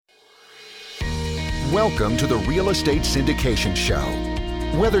Welcome to the Real Estate Syndication Show.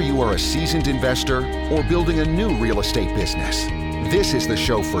 Whether you are a seasoned investor or building a new real estate business, this is the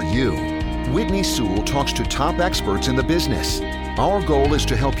show for you. Whitney Sewell talks to top experts in the business. Our goal is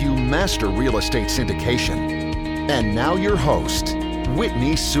to help you master real estate syndication. And now your host,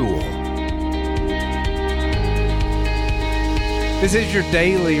 Whitney Sewell. This is your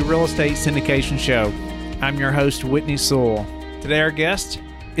daily real estate syndication show. I'm your host, Whitney Sewell. Today our guest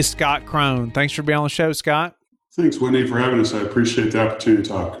is Scott Krone. Thanks for being on the show, Scott. Thanks, Whitney, for having us. I appreciate the opportunity to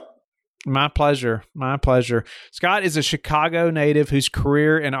talk. My pleasure. My pleasure. Scott is a Chicago native whose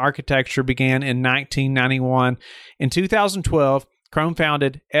career in architecture began in 1991. In 2012, Krone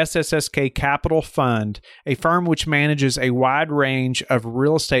founded SSSK Capital Fund, a firm which manages a wide range of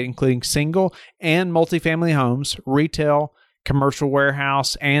real estate, including single and multifamily homes, retail, commercial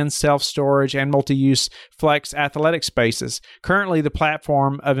warehouse, and self-storage and multi-use flex athletic spaces. Currently, the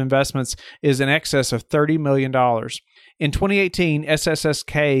platform of investments is in excess of $30 million. In 2018,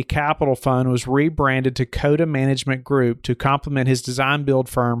 SSSK Capital Fund was rebranded to Coda Management Group to complement his design-build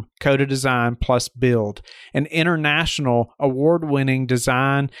firm, Coda Design Plus Build, an international award-winning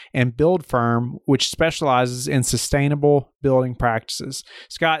design and build firm which specializes in sustainable building practices.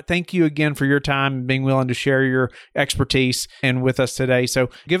 Scott, thank you again for your time and being willing to share your expertise and with us today.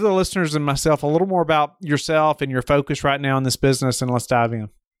 So give the listeners and myself a little more about yourself and your focus right now in this business, and let's dive in.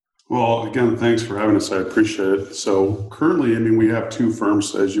 Well, again, thanks for having us. I appreciate it. So currently, we have two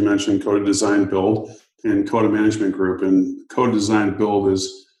firms, as you mentioned, Coda Design Build and Coda Management Group. And Coda Design Build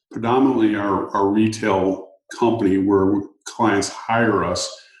is predominantly our retail company where clients hire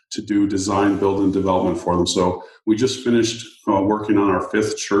us to do design, build, and development for them. So we just finished working on our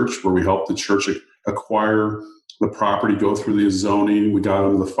fifth church where we helped the church acquire the property, go through the zoning. We got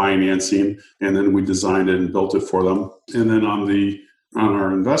them the financing, and then we designed it and built it for them. And then on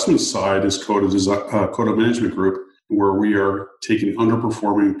our investment side is Coda Management Group, where we are taking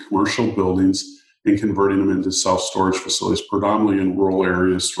underperforming commercial buildings and converting them into self-storage facilities, predominantly in rural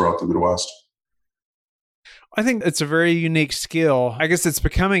areas throughout the Midwest. I think it's a very unique skill. I guess it's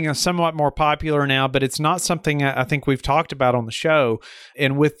becoming somewhat more popular now, but it's not something I think we've talked about on the show.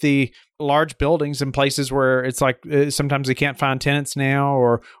 And with the large buildings in places where it's like sometimes they can't find tenants now,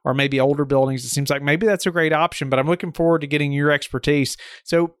 or maybe older buildings, it seems like maybe that's a great option, but I'm looking forward to getting your expertise.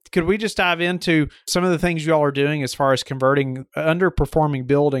 So could we just dive into some of the things you all are doing as far as converting underperforming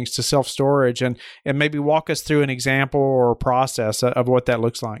buildings to self-storage, and maybe walk us through an example or a process of what that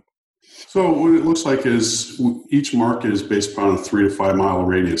looks like? So what it looks like is each market is based upon a 3 to 5 mile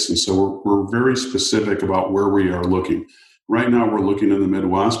radius. And so we're very specific about where we are looking. Right now, we're looking in the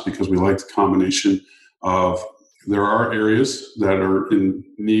Midwest because we like the combination of there are areas that are in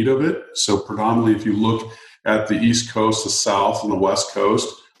need of it. So predominantly, if you look at the East Coast, the South, and the West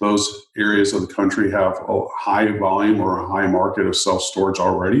Coast, those areas of the country have a high volume or a high market of self-storage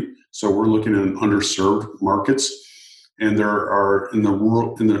already. So we're looking at underserved markets. And there are in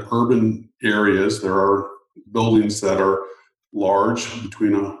the urban areas, there are buildings that are large,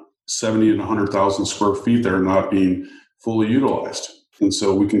 between 70 and 100,000 square feet, that are not being fully utilized. And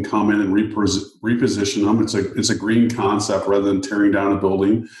so we can come in and reposition them. It's a green concept rather than tearing down a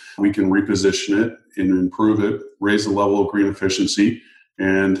building. We can reposition it and improve it, raise the level of green efficiency,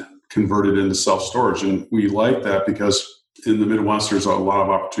 and convert it into self-storage. And we like that because in the Midwest, there's a lot of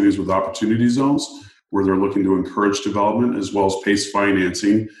opportunities with opportunity zones, where they're looking to encourage development, as well as PACE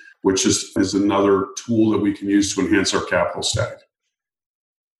financing, which is another tool that we can use to enhance our capital stack.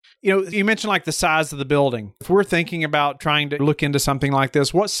 You mentioned like the size of the building. If we're thinking about trying to look into something like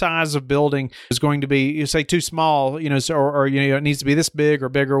this, what size of building is going to be, you say too small, or it needs to be this big or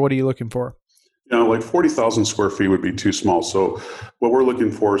bigger? What are you looking for? Like 40,000 square feet would be too small. So what we're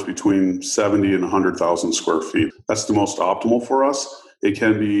looking for is between 70 and 100,000 square feet. That's the most optimal for us. It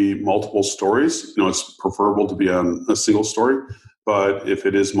can be multiple stories. It's preferable to be on a single story, but if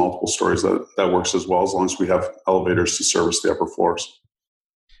it is multiple stories, that works as well, as long as we have elevators to service the upper floors.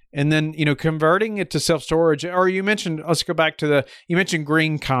 And then, converting it to self-storage, or you mentioned, let's go back to you mentioned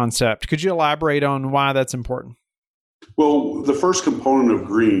green concept. Could you elaborate on why that's important? Well, the first component of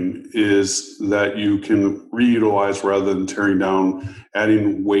green is that you can reutilize rather than tearing down,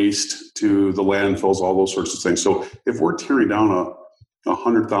 adding waste to the landfills, all those sorts of things. So if we're tearing down a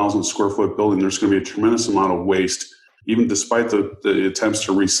 100,000 square foot building, there's going to be a tremendous amount of waste, even despite the attempts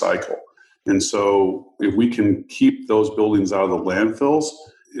to recycle. And so if we can keep those buildings out of the landfills,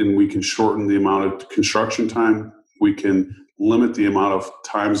 and we can shorten the amount of construction time, we can limit the amount of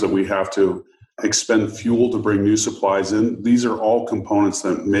times that we have to expend fuel to bring new supplies in. These are all components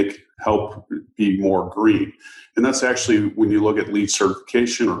that help be more green. And that's actually, when you look at LEED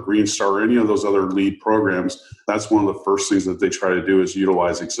certification or Green Star or any of those other LEED programs, that's one of the first things that they try to do is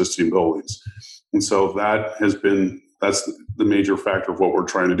utilize existing buildings. And so that's the major factor of what we're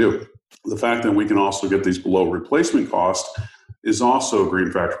trying to do. The fact that we can also get these below replacement cost is also a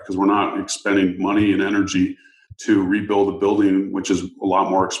green factor, because we're not expending money and energy to rebuild a building, which is a lot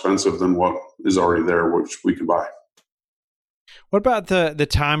more expensive than what is already there, which we can buy. What about the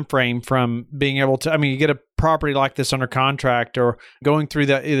time frame from being able to, you get a property like this under contract or going through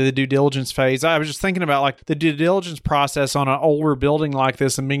the due diligence phase? I was just thinking about like the due diligence process on an older building like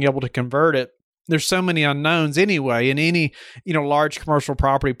this and being able to convert it. There's so many unknowns anyway in any, large commercial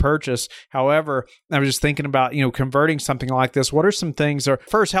property purchase. However, I was just thinking about, converting something like this. What are some things, or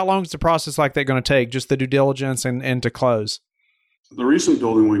first, how long is the process like that going to take? Just the due diligence and to close? The recent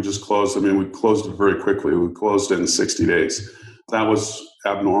building we just closed, we closed it very quickly. We closed it in 60 days. That was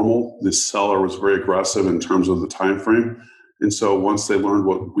abnormal. The seller was very aggressive in terms of the time frame. And so once they learned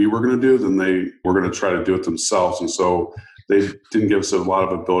what we were going to do, then they were going to try to do it themselves. And so they didn't give us a lot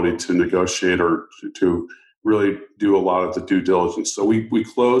of ability to negotiate or to really do a lot of the due diligence. So we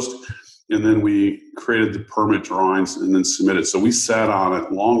closed, and then we created the permit drawings and then submitted. So we sat on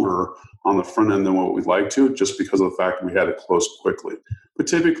it longer on the front end than what we'd like to, just because of the fact that we had it closed quickly. But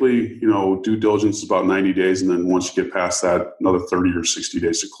typically, due diligence is about 90 days. And then once you get past that, another 30 or 60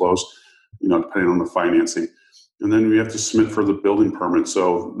 days to close, depending on the financing. And then we have to submit for the building permit.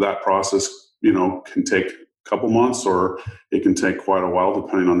 So that process, can take a couple months, or it can take quite a while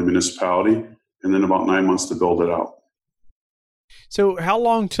depending on the municipality, and then about 9 months to build it out. So how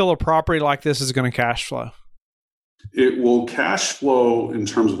long till a property like this is going to cash flow? It will cash flow in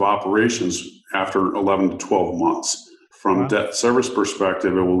terms of operations after 11 to 12 months. From debt service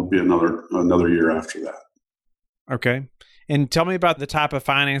perspective, it will be another year after that. Okay. And tell me about the type of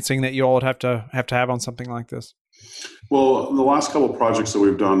financing that you all would have to have on something like this. Well, the last couple of projects that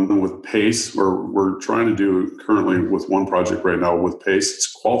we've done with PACE, or we're trying to do currently with one project right now with PACE,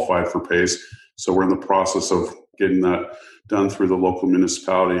 it's qualified for PACE. So we're in the process of getting that done through the local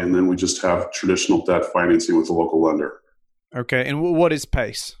municipality. And then we just have traditional debt financing with the local lender. Okay. And what is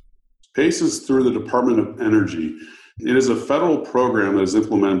PACE? PACE is through the Department of Energy. It is a federal program that is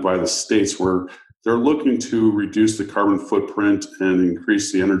implemented by the states where they're looking to reduce the carbon footprint and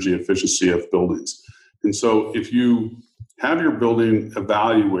increase the energy efficiency of buildings. And so if you have your building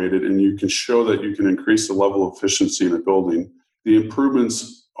evaluated and you can show that you can increase the level of efficiency in a building, the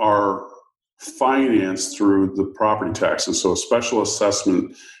improvements are financed through the property taxes. So a special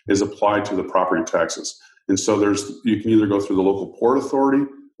assessment is applied to the property taxes. And so you can either go through the local port authority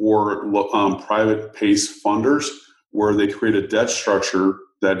or private PACE funders, where they create a debt structure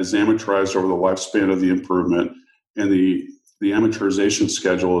that is amortized over the lifespan of the improvement, and the amortization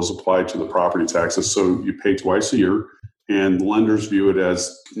schedule is applied to the property taxes. So you pay twice a year, and lenders view it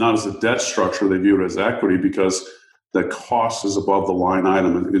as not as a debt structure, they view it as equity, because the cost is above the line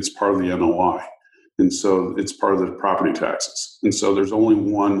item. It's part of the NOI. And so it's part of the property taxes. And so there's only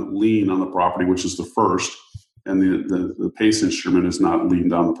one lien on the property, which is the first, and the PACE instrument is not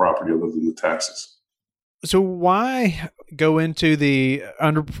liened on the property other than the taxes. So why go into the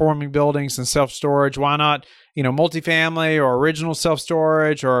underperforming buildings and self-storage? Why not, multifamily or original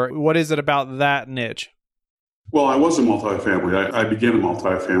self-storage, or what is it about that niche? Well, I was in multifamily. I began in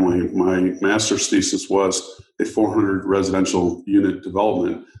multifamily. My master's thesis was a 400 residential unit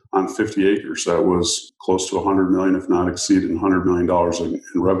development on 50 acres that was close to $100 million, if not exceeding $100 million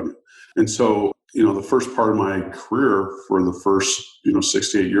in revenue. And so, the first part of my career for the first,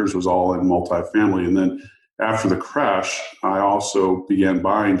 6 to 8 years was all in multifamily. And then after the crash, I also began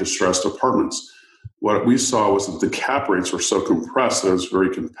buying distressed apartments. What we saw was that the cap rates were so compressed that it was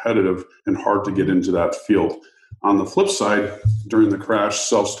very competitive and hard to get into that field. On the flip side, during the crash,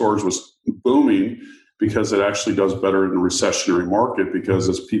 self-storage was booming because it actually does better in a recessionary market, because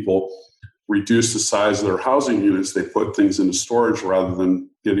as people reduce the size of their housing units, they put things into storage rather than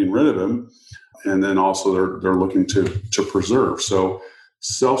getting rid of them. And then also they're looking to preserve. So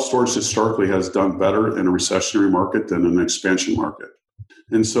self-storage historically has done better in a recessionary market than an expansion market.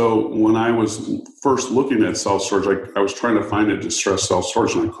 And so when I was first looking at self-storage, I was trying to find a distressed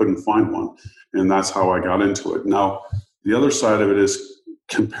self-storage and I couldn't find one. And that's how I got into it. Now, the other side of it is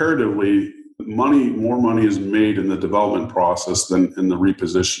comparatively, more money is made in the development process than in the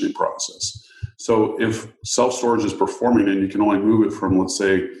repositioning process. So if self-storage is performing and you can only move it from, let's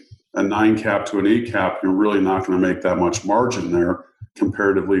say, a 9 cap to an 8 cap, you're really not going to make that much margin there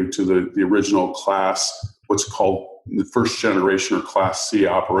comparatively to the original class, what's called the first generation or class C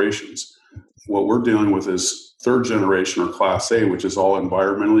operations. what we're dealing with is third generation or Class A, which is all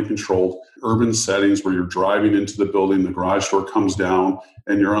environmentally controlled urban settings where you're driving into the building, the garage door comes down,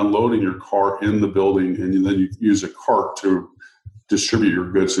 and you're unloading your car in the building, and then you use a cart to distribute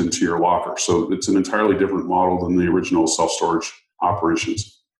your goods into your locker. So it's an entirely different model than the original self-storage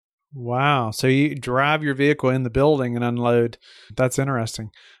operations. Wow. So you drive your vehicle in the building and unload. That's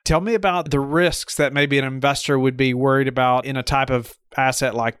interesting. Tell me about the risks that maybe an investor would be worried about in a type of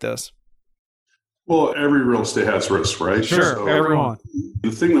asset like this. Well, every real estate has risks, right? Sure, so everyone.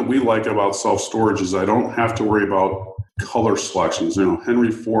 The thing that we like about self-storage is I don't have to worry about color selections.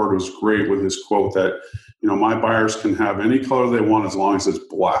 Henry Ford was great with his quote that, my buyers can have any color they want as long as it's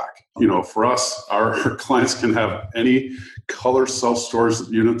black. For us, our clients can have any color self-storage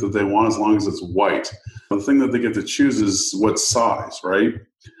unit that they want as long as it's white. The thing that they get to choose is what size, right?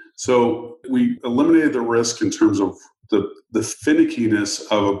 So we eliminated the risk in terms of the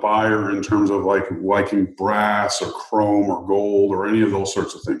finickiness of a buyer in terms of liking brass or chrome or gold or any of those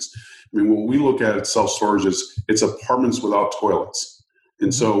sorts of things. When we look at self-storage, it's apartments without toilets.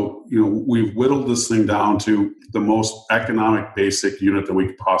 And so, we've whittled this thing down to the most economic basic unit that we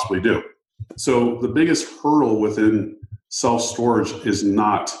could possibly do. So the biggest hurdle within self-storage is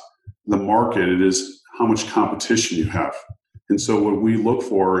not the market, it is how much competition you have. And so what we look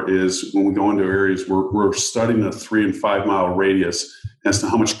for is when we go into areas, we're studying a 3 and 5 mile radius as to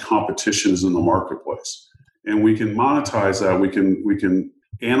how much competition is in the marketplace. And we can monetize that. We can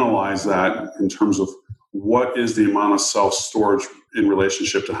analyze that in terms of what is the amount of self-storage in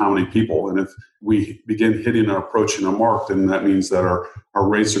relationship to how many people. And if we begin hitting and approaching a mark, then that means that our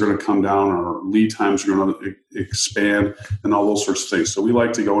rates are going to come down, our lead times are going to expand, and all those sorts of things. So we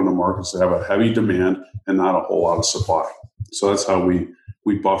like to go into markets that have a heavy demand and not a whole lot of supply. So that's how we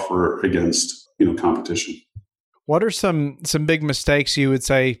buffer against competition. What are some big mistakes you would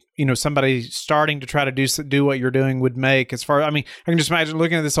say, somebody starting to try to do what you're doing would make I can just imagine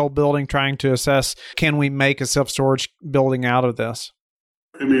looking at this old building, trying to assess, can we make a self-storage building out of this?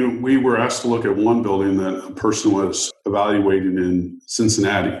 We were asked to look at one building that a person was evaluating in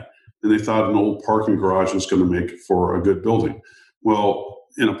Cincinnati, and they thought an old parking garage was going to make for a good building. Well,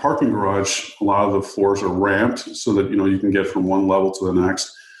 in a parking garage, a lot of the floors are ramped so that, you can get from one level to the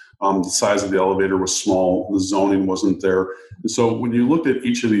next. The size of the elevator was small. The zoning wasn't there. And so when you looked at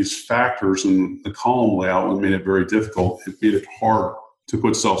each of these factors and the column layout made it very difficult, it made it hard to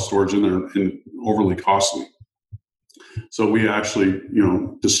put self-storage in there and overly costly. So we actually,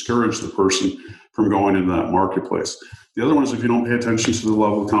 discouraged the person from going into that marketplace. The other one is if you don't pay attention to the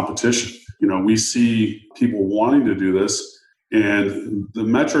level of competition. We see people wanting to do this, and the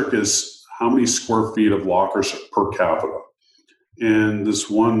metric is how many square feet of lockers per capita. And this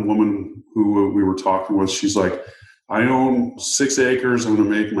one woman who we were talking with, she's like, I own 6 acres. I'm going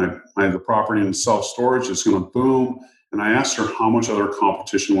to make the property in self-storage. It's going to boom. And I asked her how much other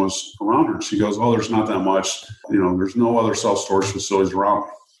competition was around her. She goes, there's not that much. There's no other self-storage facilities around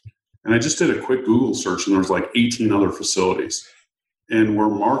me. And I just did a quick Google search, and there's 18 other facilities. And where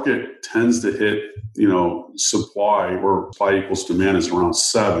market tends to hit, supply, where supply equals demand is around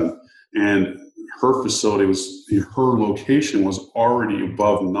 7. And her location was already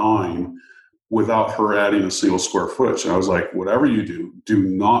above 9 without her adding a single square footage. And I was like, whatever you do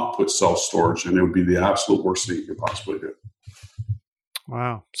not put self-storage, and it would be the absolute worst thing you could possibly do.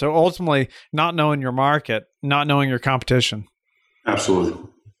 Wow. So ultimately, not knowing your market, not knowing your competition. Absolutely.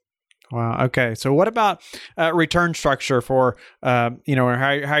 Wow. Okay. So what about return structure for, or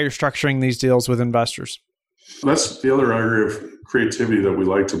how you're structuring these deals with investors? That's the other area of creativity that we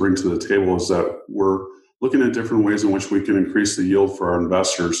like to bring to the table, is that we're looking at different ways in which we can increase the yield for our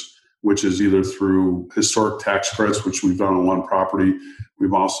investors, which is either through historic tax credits, which we've done on one property.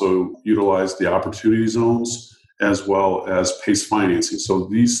 We've also utilized the opportunity zones as well as PACE financing. So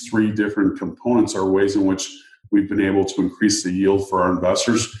these 3 different components are ways in which we've been able to increase the yield for our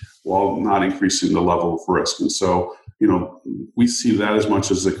investors while not increasing the level of risk. And so, we see that as much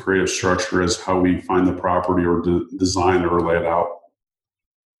as the creative structure as how we find the property or design or lay it out.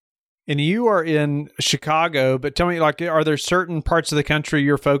 And you are in Chicago, but tell me, are there certain parts of the country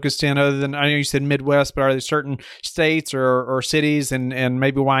you're focused in other than, I know you said Midwest, but are there certain states or cities and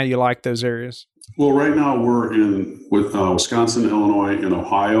maybe why you like those areas? Well, right now we're in Wisconsin, Illinois, and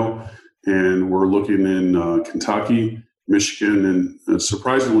Ohio, and we're looking in Kentucky, Michigan, and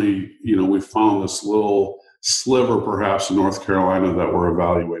surprisingly, we found this little sliver perhaps in North Carolina that we're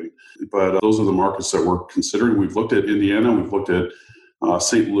evaluating. But those are the markets that we're considering. We've looked at Indiana, we've looked at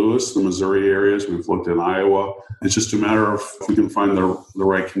St. Louis, the Missouri areas, we've looked at Iowa. It's just a matter of if we can find the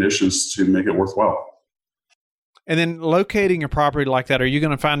right conditions to make it worthwhile. And then locating a property like that, are you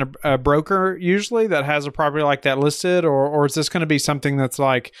going to find a broker usually that has a property like that listed, or is this going to be something that's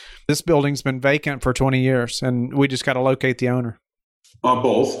like, this building's been vacant for 20 years and we just got to locate the owner?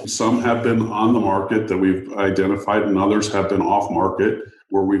 Both. Some have been on the market that we've identified, and others have been off market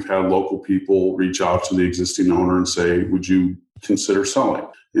where we've had local people reach out to the existing owner and say, would you consider selling?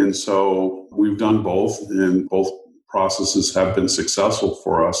 And so we've done both, and both processes have been successful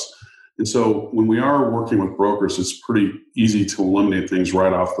for us. And so when we are working with brokers, it's pretty easy to eliminate things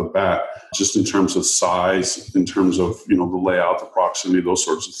right off the bat, just in terms of size, in terms of, the layout, the proximity, those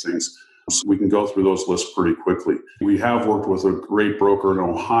sorts of things. So we can go through those lists pretty quickly. We have worked with a great broker in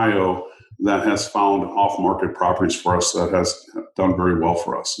Ohio that has found off-market properties for us that has done very well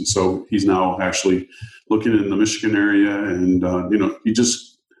for us. And so he's now actually looking in the Michigan area, and he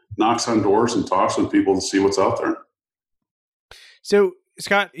just knocks on doors and talks with people to see what's out there. So,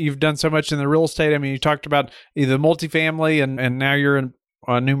 Scott, you've done so much in the real estate. I mean, you talked about either multifamily and now you're in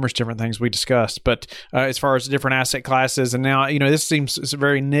numerous different things we discussed, but as far as different asset classes, and now, this seems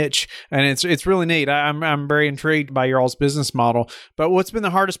very niche, and it's really neat. I'm very intrigued by your all's business model, but what's been the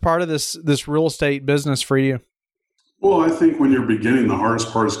hardest part of this real estate business for you? Well, I think when you're beginning, the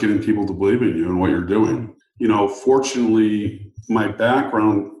hardest part is getting people to believe in you and what you're doing. Fortunately, my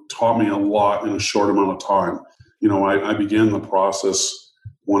background taught me a lot in a short amount of time. I began the process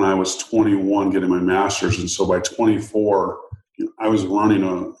when I was 21 getting my master's. And so by 24, I was running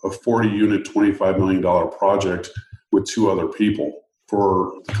a 40-unit, $25 million project with two other people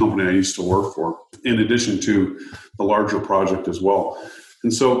for the company I used to work for, in addition to the larger project as well.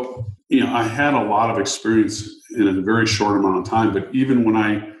 And so, I had a lot of experience in a very short amount of time. But even when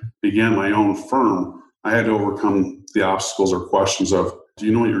I began my own firm, I had to overcome the obstacles or questions of, do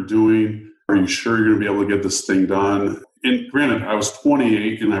you know what you're doing? Are you sure you're going to be able to get this thing done? And granted, I was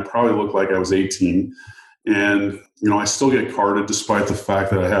 28 and I probably looked like I was 18. And, I still get carded despite the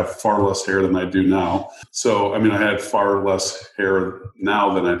fact that I have far less hair than I do now. So, I had far less hair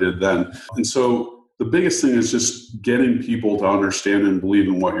now than I did then. And so the biggest thing is just getting people to understand and believe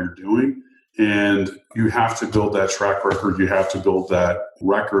in what you're doing. And you have to build that track record. You have to build that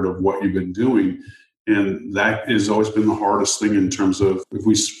record of what you've been doing. And that has always been the hardest thing in terms of, if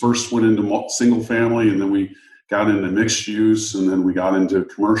we first went into single family and then we got into mixed use and then we got into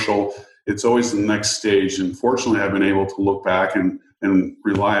commercial, it's always the next stage. And fortunately, I've been able to look back and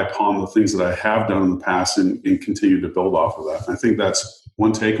rely upon the things that I have done in the past and continue to build off of that. And I think that's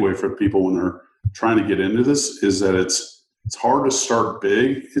one takeaway for people when they're trying to get into this, is that it's hard to start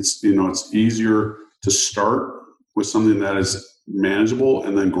big. It's easier to start with something that is manageable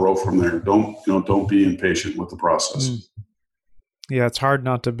and then grow from there. Don't be impatient with the process. Yeah, it's hard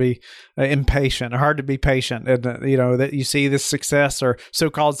not to be impatient, hard to be patient. And, that you see this success or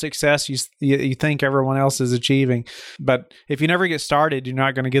so-called success you think everyone else is achieving. But if you never get started, you're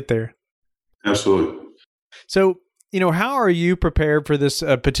not going to get there. Absolutely. So, how are you prepared for this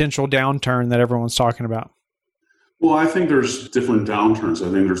potential downturn that everyone's talking about? Well, I think there's different downturns.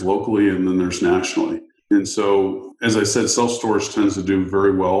 I think there's locally and then there's nationally. And so, as I said, self-storage tends to do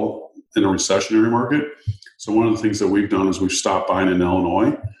very well in a recessionary market. So one of the things that we've done is we've stopped buying in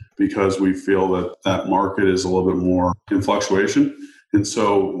Illinois because we feel that market is a little bit more in fluctuation. And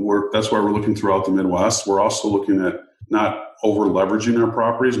so that's why we're looking throughout the Midwest. We're also looking at not over leveraging our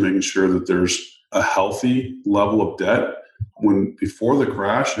properties, making sure that there's a healthy level of debt. Before the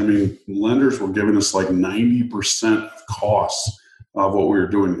crash, lenders were giving us like 90% of costs of what we were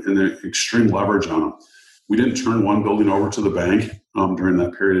doing and the extreme leverage on them. We didn't turn one building over to the bank during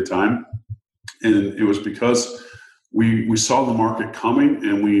that period of time. And it was because we saw the market coming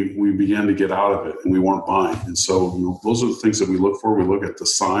and we began to get out of it and we weren't buying. And so those are the things that we look for. We look at the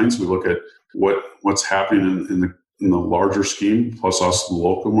signs. We look at what's happening in the larger scheme, plus also the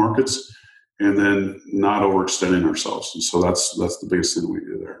local markets, and then not overextending ourselves. And so that's the biggest thing we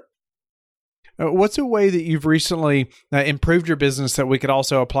do there. What's a way that you've recently improved your business that we could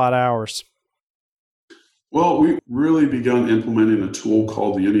also apply to ours? Well, we've really begun implementing a tool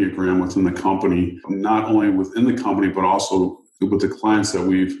called the Enneagram within the company, not only within the company, but also with the clients that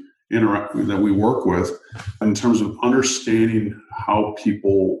that we work with, in terms of understanding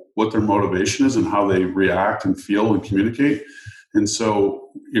what their motivation is and how they react and feel and communicate. And so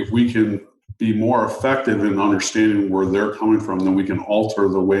if we can be more effective in understanding where they're coming from, then we can alter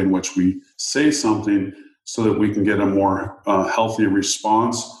the way in which we say something so that we can get a more healthy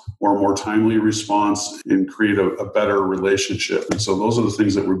response or a more timely response and create a better relationship. And so those are the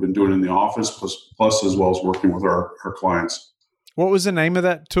things that we've been doing in the office, plus as well as working with our clients. What was the name of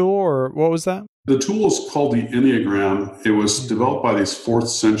that tool, or what was that? The tool is called the Enneagram. It was developed by these 4th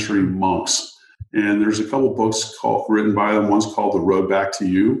century monks. And there's a couple books written by them. One's called The Road Back to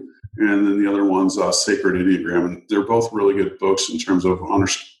You, and then the other one's Sacred Enneagram. And they're both really good books in terms of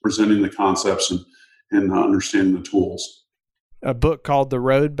presenting the concepts and understanding the tools. A book called The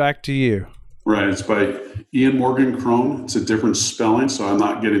Road Back to You. Right. It's by Ian Morgan Krone. It's a different spelling, so I'm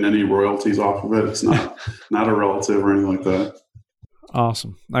not getting any royalties off of it. It's not a relative or anything like that.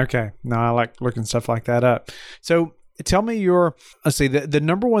 Awesome. Okay. No, I like looking stuff like that up. So tell me the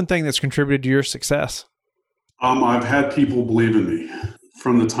number one thing that's contributed to your success. I've had people believe in me.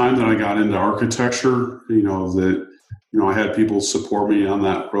 From the time that I got into architecture, I had people support me on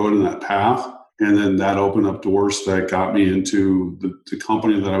that road and that path. And then that opened up doors that got me into the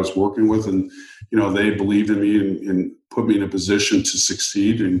company that I was working with. And, they believed in me and put me in a position to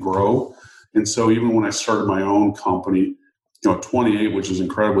succeed and grow. And so even when I started my own company, 28, which is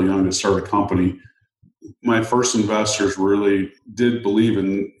incredibly young to start a company, my first investors really did believe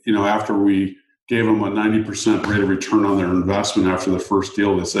in, after we gave them a 90% rate of return on their investment after the first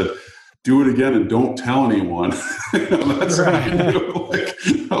deal, they said, do it again and don't tell anyone. That's right.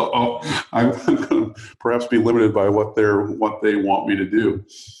 I'm going to perhaps be limited by what they want me to do.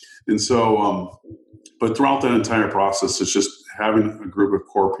 And so, but throughout that entire process, it's just having a group of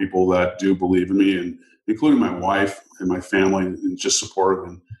core people that do believe in me, and including my wife and my family, and just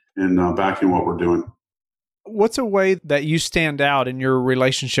supportive and backing what we're doing. What's a way that you stand out in your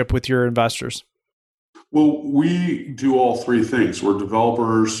relationship with your investors? Well, we do all three things. We're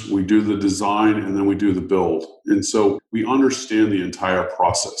developers, we do the design, and then we do the build. And so we understand the entire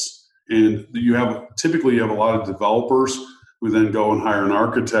process. And typically you have a lot of developers who then go and hire an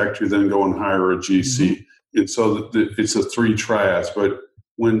architect, who then go and hire a GC. Mm-hmm. And so it's a three triads. But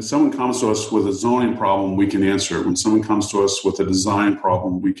when someone comes to us with a zoning problem, we can answer it. When someone comes to us with a design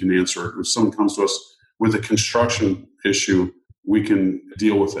problem, we can answer it. If someone comes to us with a construction issue, we can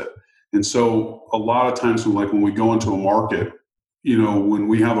deal with it. And so a lot of times when we go into a market, when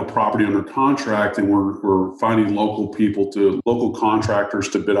we have a property under contract and we're finding local contractors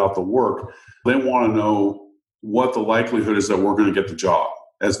to bid out the work, they want to know what the likelihood is that we're going to get the job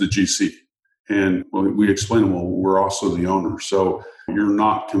as the GC. And we explain to them, well, we're also the owner. So you're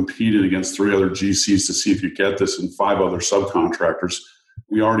not competing against 3 other GCs to see if you get this and 5 other subcontractors.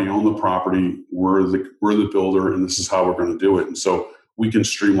 We already own the property. We're the builder, and this is how we're going to do it. And so we can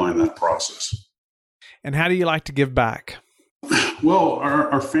streamline that process. And how do you like to give back? Well,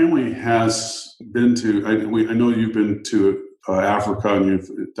 our family has been to, I know you've been to Africa, and you've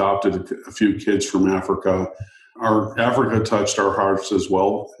adopted a few kids from Africa. Africa touched our hearts as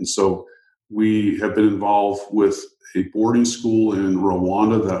well. And so we have been involved with a boarding school in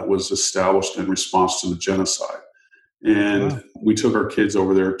Rwanda that was established in response to the genocide. And we took our kids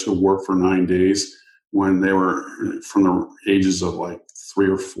over there to work for 9 days when they were from the ages of like 3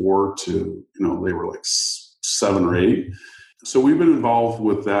 or 4 to, they were like 7 or 8. So we've been involved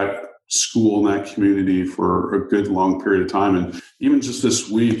with that school and that community for a good long period of time. And even just this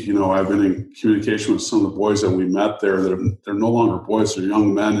week, I've been in communication with some of the boys that we met there they're no longer boys, they're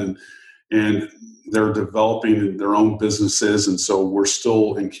young men, and they're developing their own businesses. And so we're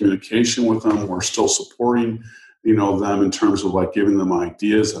still in communication with them. We're still supporting, them in terms of like giving them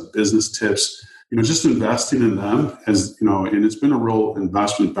ideas and business tips, just investing in them as, and it's been a real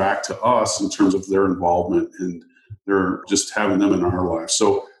investment back to us in terms of their involvement, and they're just having them in our lives.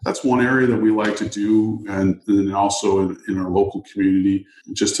 So that's one area that we like to do. And then also in our local community,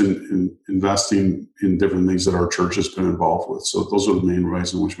 just in investing in different things that our church has been involved with. So those are the main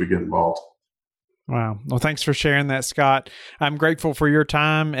ways in which we get involved. Wow. Well, thanks for sharing that, Scott. I'm grateful for your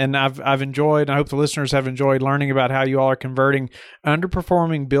time, and I've enjoyed, I hope the listeners have enjoyed learning about how you all are converting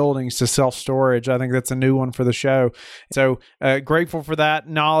underperforming buildings to self-storage. I think that's a new one for the show. So grateful for that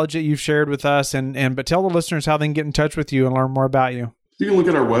knowledge that you've shared with us, but tell the listeners how they can get in touch with you and learn more about you. You can look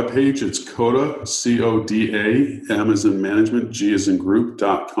at our webpage. It's CODA, CODA, M as in management, G as in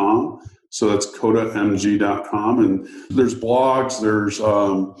group.com. So that's CODAMG.com. And there's blogs, there's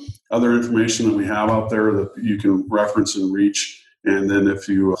other information that we have out there that you can reference and reach. And then if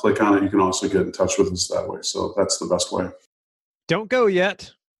you click on it, you can also get in touch with us that way. So that's the best way. Don't go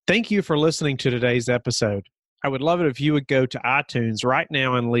yet. Thank you for listening to today's episode. I would love it if you would go to iTunes right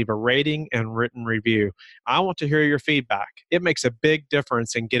now and leave a rating and written review. I want to hear your feedback. It makes a big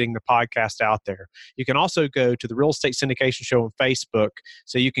difference in getting the podcast out there. You can also go to the Real Estate Syndication Show on Facebook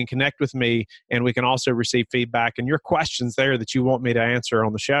so you can connect with me, and we can also receive feedback and your questions there that you want me to answer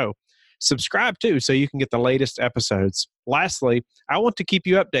on the show. Subscribe too so you can get the latest episodes. Lastly, I want to keep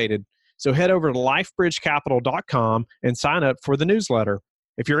you updated. So head over to lifebridgecapital.com and sign up for the newsletter.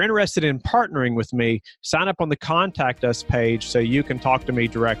 If you're interested in partnering with me, sign up on the Contact Us page so you can talk to me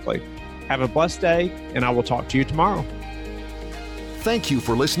directly. Have a blessed day, and I will talk to you tomorrow. Thank you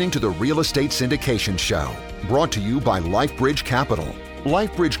for listening to the Real Estate Syndication Show, brought to you by LifeBridge Capital.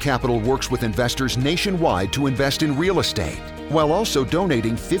 LifeBridge Capital works with investors nationwide to invest in real estate, while also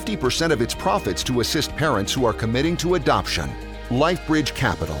donating 50% of its profits to assist parents who are committing to adoption. LifeBridge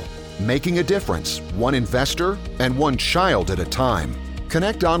Capital, making a difference, one investor and one child at a time.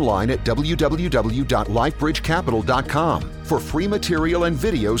 Connect online at www.lifebridgecapital.com for free material and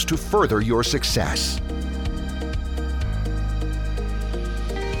videos to further your success.